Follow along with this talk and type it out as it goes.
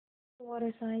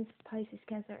Water signs, Pisces,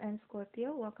 Cancer, and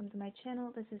Scorpio. Welcome to my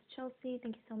channel. This is Chelsea.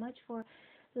 Thank you so much for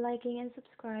liking and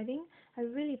subscribing. I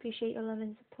really appreciate your love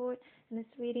and support. In this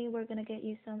reading, we're going to get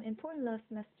you some important love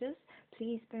messages.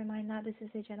 Please bear in mind that this is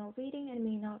a general reading and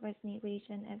may not resonate with each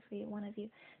and every one of you.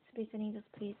 Spirits and angels,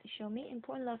 please show me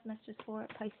important love messages for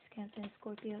Pisces, Cancer, and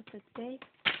Scorpio today.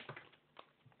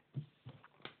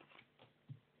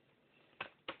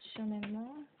 Show me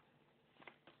more.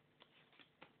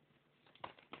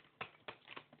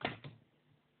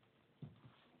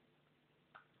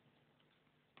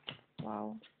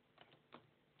 Wow.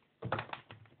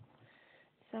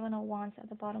 7 of Wands at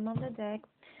the bottom of the deck.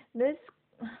 This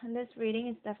reading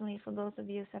is definitely for those of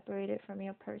you separated from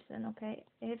your person, okay?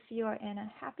 If you are in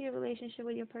a happy relationship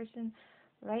with your person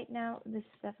right now, this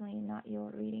is definitely not your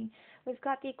reading. We've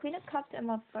got the Queen of Cups and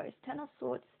love first, 10 of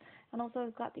Swords, and also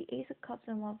we've got the Ace of Cups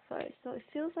and love first. So it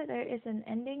feels like there is an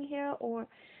ending here, or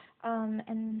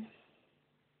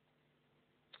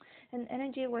an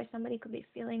energy where somebody could be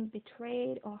feeling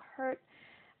betrayed or hurt,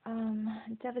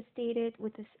 devastated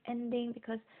with this ending,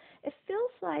 because it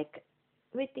feels like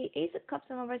with the Ace of Cups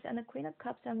and Lovers and the Queen of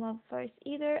Cups and love first,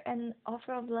 either an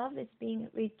offer of love is being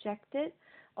rejected,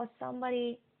 or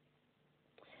somebody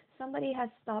has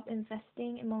stopped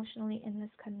investing emotionally in this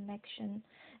connection.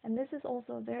 And this is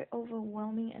also a very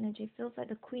overwhelming energy. It feels like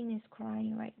the Queen is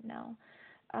crying right now.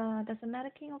 Doesn't matter,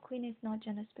 King or Queen is not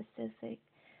gender specific.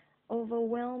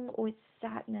 Overwhelmed with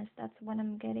sadness, that's what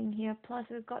I'm getting here. Plus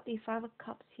we've got the 5 of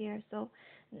Cups here, so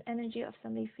an energy of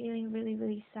somebody feeling really,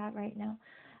 really sad right now.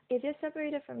 If you're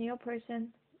separated from your person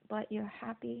but you're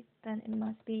happy, then it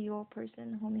must be your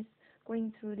person who is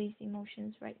going through these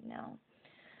emotions right now.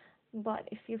 But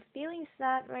if you're feeling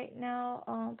sad right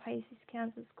now, Pisces,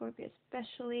 Cancer, Scorpio,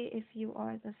 especially if you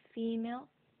are the female,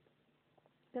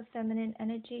 the feminine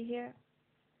energy here,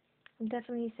 I'm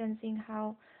definitely sensing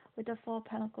how with the 4 of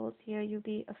Pentacles here, you'll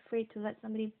be afraid to let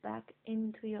somebody back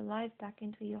into your life, back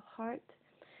into your heart.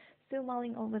 Still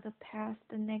mulling over the past,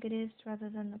 the negatives rather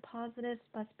than the positives,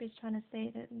 but Spirit's trying to say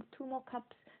that 2 more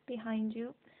cups behind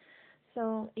you.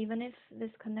 So even if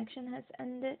this connection has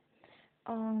ended,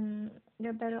 there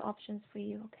are better options for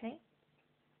you, okay?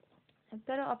 There are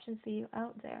better options for you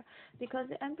out there, because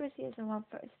the Empress here is in love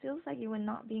first. Feels like you were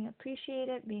not being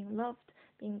appreciated, being loved,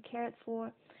 being cared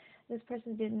for. This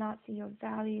person did not see your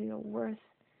value, your worth.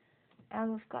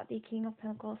 And we've got the King of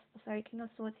Pentacles, King of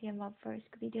Swords here in love first.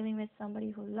 Could be dealing with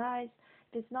somebody who lies.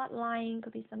 If it's not lying,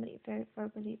 could be somebody very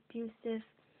verbally abusive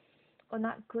or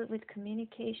not good with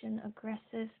communication,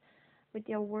 aggressive with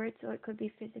their words, or it could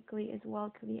be physically as well.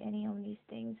 It could be any of these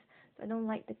things. So I don't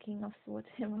like the King of Swords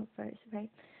here in love first, right?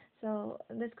 So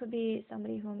this could be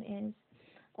somebody whom is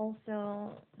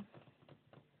also...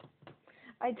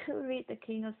 I do read the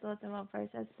King of Swords and love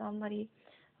first as somebody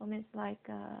whom is like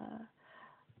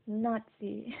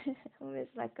nutsy, who is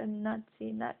like a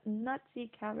nutsy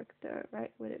character,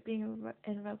 right? With it being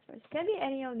in reverse, can be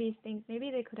any of these things. Maybe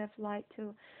they could have lied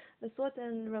too. The swords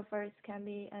in reverse can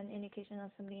be an indication of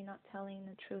somebody not telling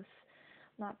the truth,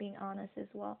 not being honest as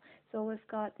well. So we've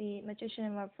got the Magician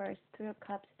in reverse, 3 of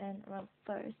Cups in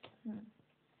reverse.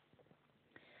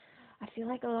 I feel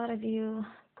like a lot of you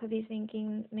could be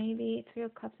thinking maybe 3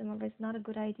 of Cups in reverse is not a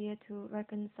good idea to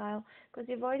reconcile, because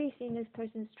you've already seen this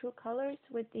person's true colors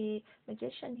with the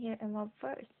Magician here in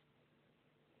reverse.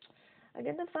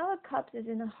 Again, the 5 of Cups is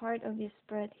in the heart of your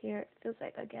spread here. It feels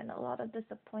like, again, a lot of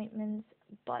disappointments,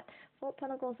 but 4 of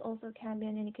Pentacles also can be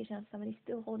an indication of somebody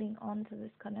still holding on to this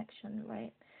connection,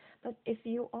 right? But if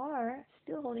you are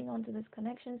still holding on to this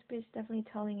connection, Spirit's definitely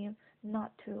telling you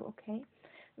not to, okay?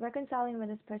 Reconciling with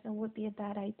this person would be a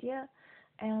bad idea,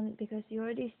 and because you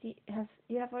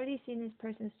have already seen this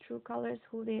person's true colors,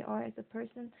 who they are as a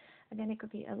person. Again, it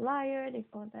could be a liar, they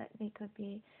could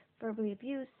be verbally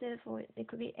abusive, or it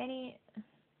could be any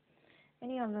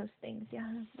of those things,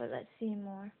 yeah. But let's see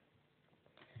more.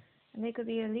 And they could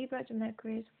be a Libra, Gemini,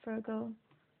 Aquarius, Virgo,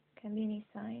 can be any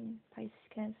sign, Pisces,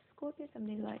 Cancer, Scorpio,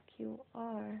 somebody like you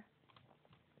are.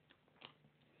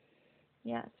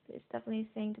 Yes, it's definitely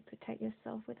saying to protect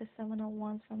yourself with the 7 of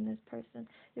Wands from this person.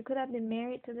 You could have been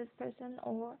married to this person,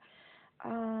 or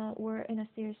were in a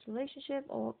serious relationship,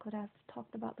 or could have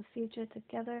talked about the future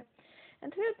together.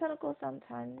 And 3 of Pentacles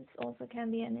sometimes also can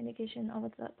be an indication of a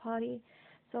third party.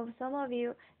 So for some of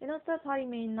you, third party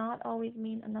may not always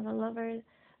mean another lover,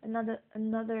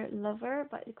 another lover,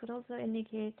 but it could also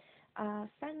indicate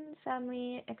friends,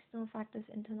 family, external factors,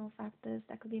 internal factors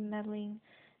that could be meddling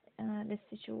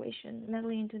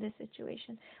meddling into this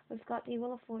situation. We've got the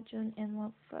Wheel of Fortune in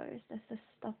love first. That's the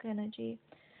stuck energy.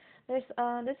 This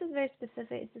is very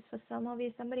specific. This is for some of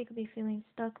you. Somebody could be feeling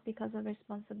stuck because of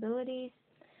responsibilities,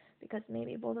 because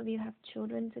maybe both of you have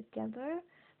children together.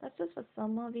 That's just for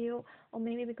some of you, or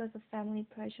maybe because of family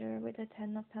pressure with the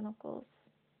Ten of Pentacles.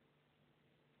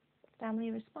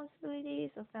 Family responsibilities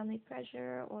or family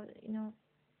pressure, or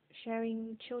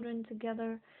sharing children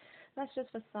together. That's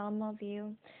just for some of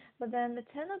you. But then the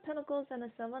Ten of Pentacles and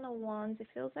the Seven of Wands, it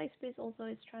feels like Spirit also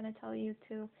is trying to tell you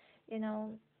to,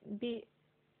 be,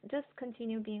 just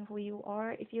continue being who you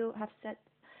are. If you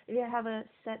have a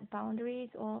set boundaries,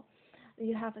 or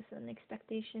you have a certain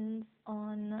expectations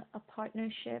on a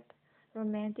partnership,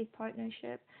 romantic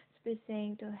partnership, Spirit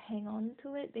saying to hang on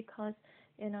to it, because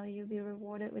you'll be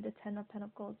rewarded with the Ten of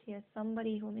Pentacles here.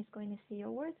 Somebody whom is going to see your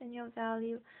worth and your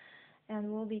value, and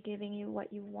will be giving you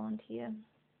what you want here,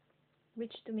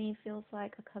 which to me feels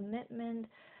like a commitment,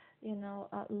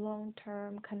 a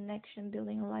long-term connection,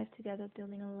 building a life together,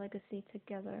 building a legacy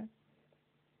together.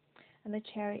 And the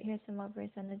Chariot here, some Lovers,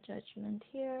 and the Judgment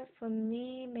here, for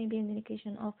me, maybe an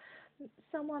indication of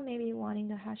someone maybe wanting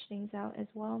to hash things out as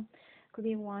well. Could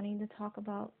be wanting to talk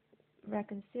about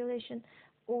reconciliation,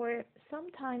 or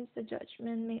sometimes the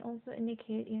Judgment may also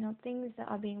indicate, things that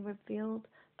are being revealed,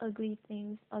 ugly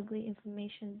things, ugly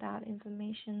information, bad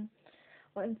information,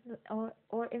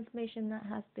 or information that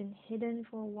has been hidden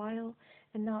for a while,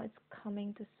 and now it's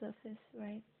coming to surface,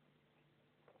 right?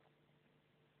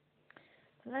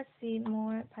 So let's see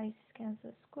more. Pisces, Cancer,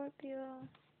 Scorpio.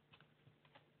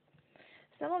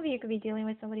 Some of you could be dealing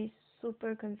with somebody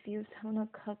super confused, Seven of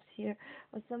Cups here,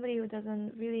 or somebody who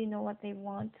doesn't really know what they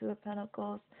want. Two of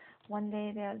Pentacles. One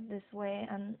day they're this way,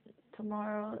 and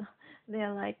tomorrow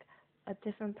they're like a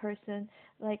different person.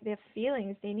 Like their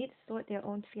feelings, they need to sort their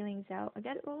own feelings out.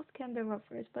 Again, roles can be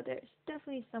reversed, but there's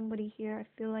definitely somebody here.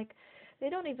 I feel like they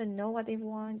don't even know what they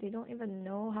want. They don't even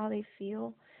know how they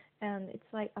feel, and it's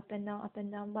like up and down, up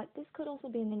and down. But this could also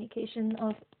be an indication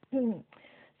of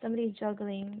somebody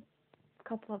juggling a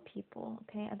couple of people,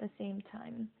 okay, at the same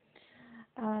time.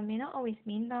 May not always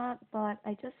mean that, but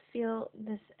I just feel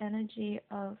this energy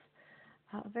of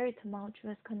a very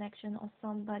tumultuous connection, or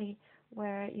somebody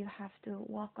where you have to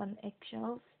walk on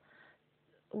eggshells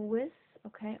with,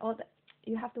 okay, or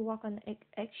you have to walk on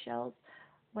eggshells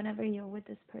whenever you're with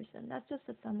this person. That's just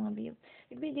for some of you.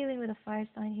 You could be dealing with a fire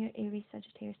sign here, Aries,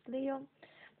 Sagittarius, Leo.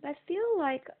 But I feel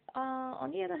like,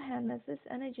 on the other hand, there's this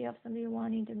energy of somebody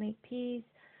wanting to make peace,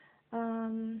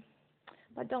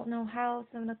 but don't know how.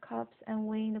 Seven of Cups, and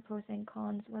weighing the pros and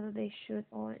cons, whether they should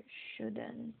or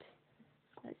shouldn't.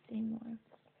 Let's see more.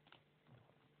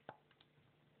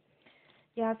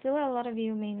 Yeah, I feel like a lot of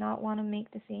you may not want to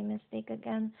make the same mistake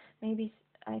again. Maybe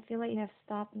I feel like you have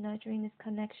stopped nurturing this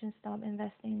connection, stopped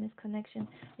investing in this connection.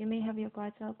 You may have your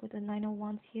guards up with the Nine of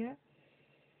Wands here.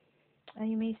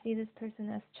 And you may see this person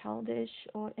as childish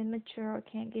or immature, or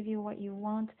can't give you what you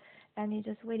want, and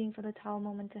you're just waiting for the Tower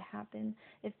moment to happen.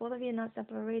 If both of you are not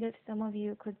separated, some of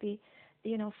you could be,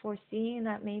 foreseeing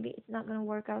that maybe it's not going to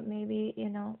work out. Maybe,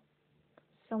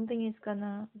 something is going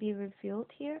to be revealed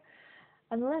here.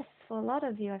 Unless, for a lot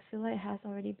of you, I feel like it has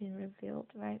already been revealed,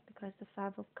 right? Because the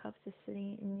Five of Cups is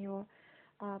sitting in your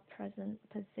present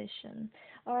position.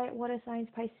 Alright, water signs,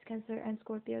 Pisces, Cancer, and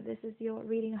Scorpio. This is your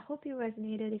reading. I hope you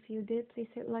resonated. If you did, please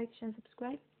hit like, share, and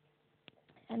subscribe.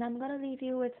 And I'm going to leave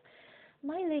you with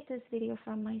my latest video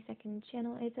from my second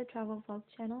channel. It's a travel vlog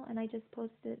channel, and I just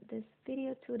posted this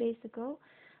video 2 days ago.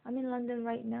 I'm in London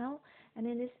right now, and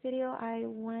in this video I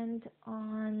went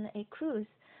on a cruise.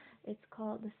 It's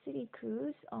called the City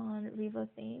Cruise on River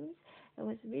Thames. It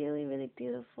was really, really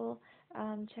beautiful.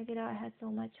 Check it out. I had so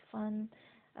much fun.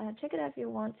 Check it out if you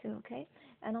want to, okay?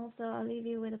 And also, I'll leave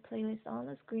you with a playlist on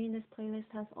the screen. This playlist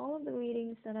has all of the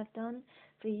readings that I've done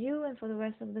for you and for the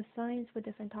rest of the signs, with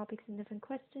different topics and different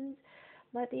questions.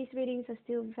 But these readings are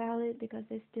still valid because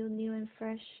they're still new and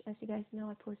fresh. As you guys know,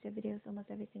 I post your videos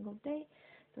almost every single day.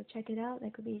 So check it out. There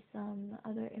could be some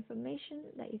other information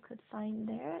that you could find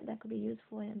there that could be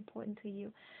useful and important to you.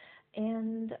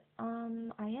 And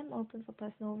I am open for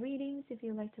personal readings if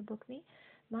you'd like to book me.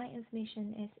 My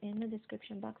information is in the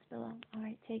description box below.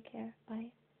 Alright, take care. Bye.